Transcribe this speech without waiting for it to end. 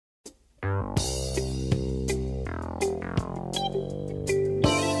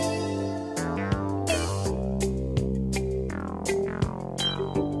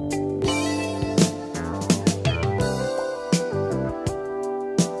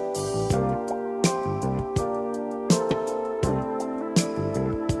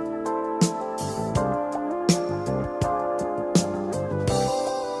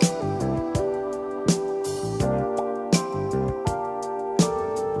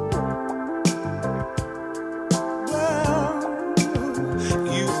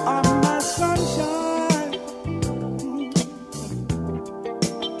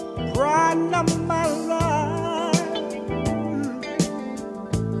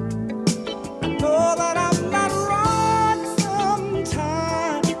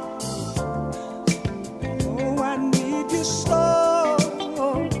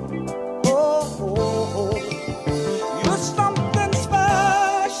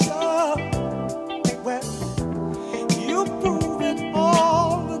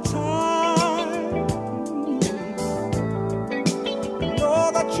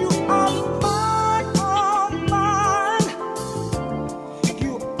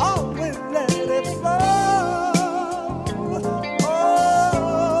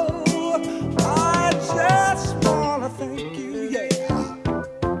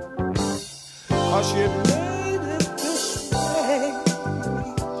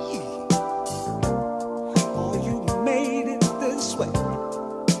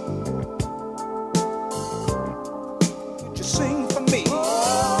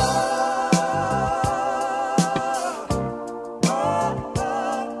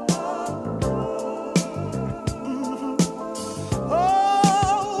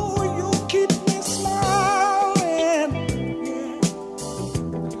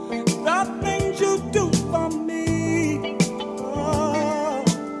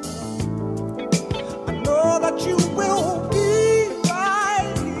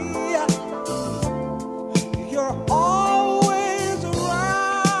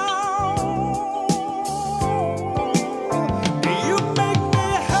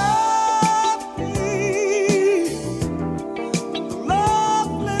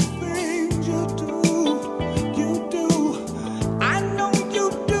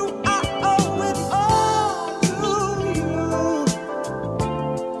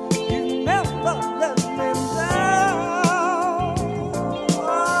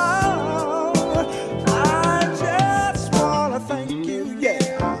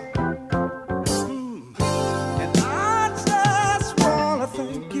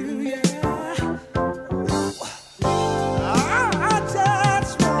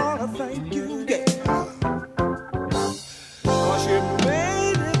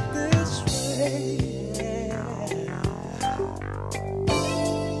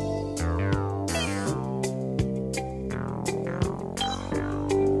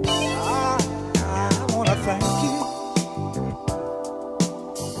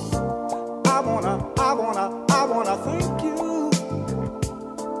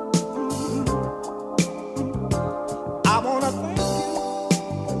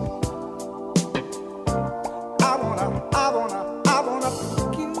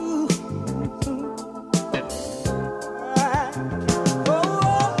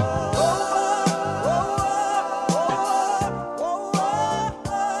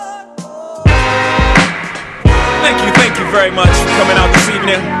very much for coming out this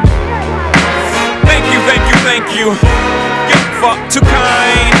evening. Thank you, thank you, thank you. You're far too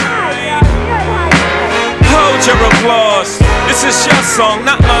kind. Hold your applause. This is your song,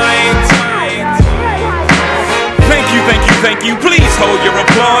 not mine. Thank you, thank you, thank you. Please hold your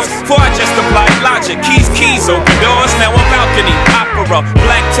applause. For I just applied logic. Keys, keys, open doors. Now a balcony, opera,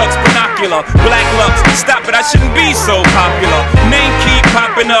 black tux, binocular, black lux. Stop it, I shouldn't be so popular. Name keep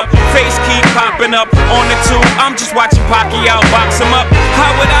popping up, face keep popping up. On the tube, I'm just watching Pacquiao box him up.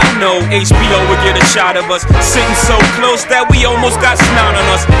 How would I know HBO would get a shot of us? Sitting so close that we almost got snot on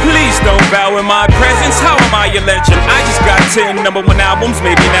us. Please don't bow in my presence. How am I a legend? I just got 10 #1 albums,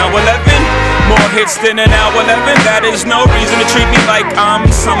 maybe now 11. More hits than an hour 11. That is no reason to treat me like I'm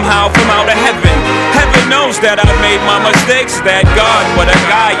somehow from out of heaven. Heaven knows that I've made my mistakes. That God, what a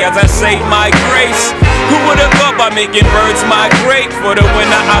guy, as I say my grace. Who would have thought by making birds migrate? For the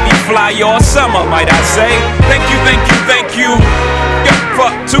winter I'll be fly all summer, might I say. Thank you, thank you, thank you. You're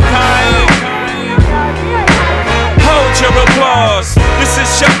far too kind. Hold your applause. This is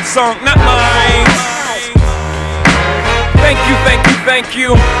your song, not mine. Thank you, thank you, thank you.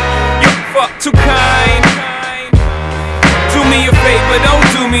 You're far too kind. Do me a favor, don't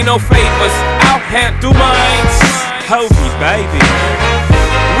do me no favors. I'll handle mine. Hold me, baby.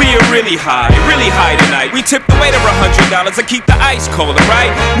 We are really high tonight. We tipped the waiter $100 to keep the ice colder,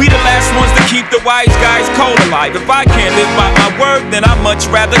 right? We the last ones to keep the wise guys cold alive. If I can't live by my word, then I'd much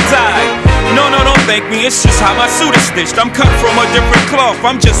rather die. No, no, don't thank me, it's just how my suit is stitched. I'm cut from a different cloth,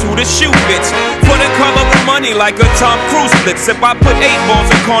 I'm just who the shoe fits. For the color of money like a Tom Cruise flicks. If I put 8 balls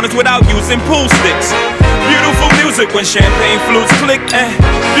in corners without using pool sticks. Beautiful music when champagne flutes click,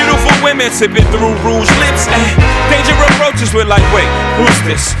 beautiful women sipping through rouge lips, danger approaches, we're like, wait, who's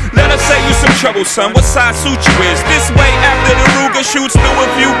this? Let us say you some trouble, son, what size suit you is? This way after the Ruger shoots through a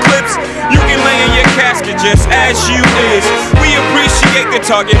few clips, you can lay in your casket just as you is. We appreciate the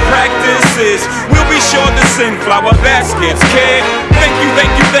target practices. We'll be sure to send flower baskets, kid. Thank you,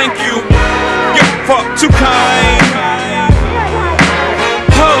 thank you, thank you. You're far too kind.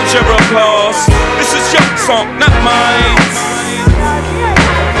 Hold your applause. This is your song, not mine.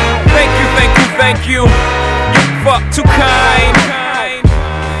 Thank you, thank you, thank you. You're far too kind.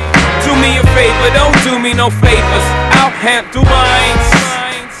 Do me a favor, don't do me no favors. I'll handle mine.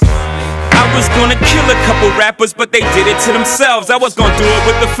 I was gonna kill a couple rappers, but they did it to themselves. I was gonna do it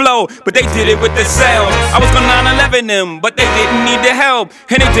with the flow, but they did it with themselves. I was gonna 9/11 them, but they didn't need the help.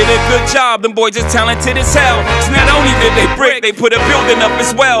 And they did a good job, them boys are talented as hell. So not only did they brick, they put a building up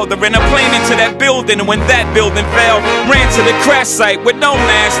as well. They ran a plane into that building, and when that building fell, ran to the crash site with no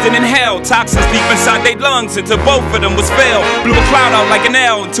mask and inhaled toxins deep inside their lungs until both of them was failed. Blew a cloud out like an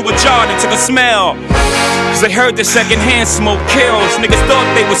L into a jar and took a smell. Cause they heard the secondhand smoke kills. Niggas thought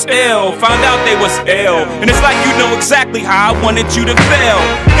they was ill, found out they was ill. And it's like you know exactly how I wanted you to feel.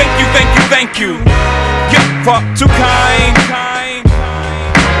 Thank you, thank you, thank you. You're far too kind.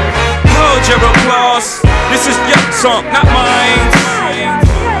 Hold your applause. This is your song, not mine.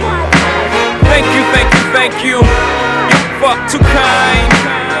 Thank you, thank you, thank you. You're far too kind.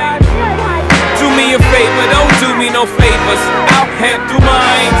 Do me a favor, don't do me no favors. I'll handle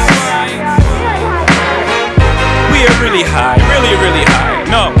mine. We are really high, really high.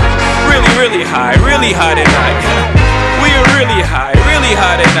 No, really high tonight. We are really high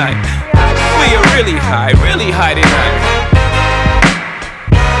tonight. We are really high tonight.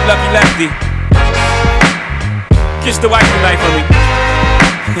 Lucky Lefty, kiss the wife tonight for me.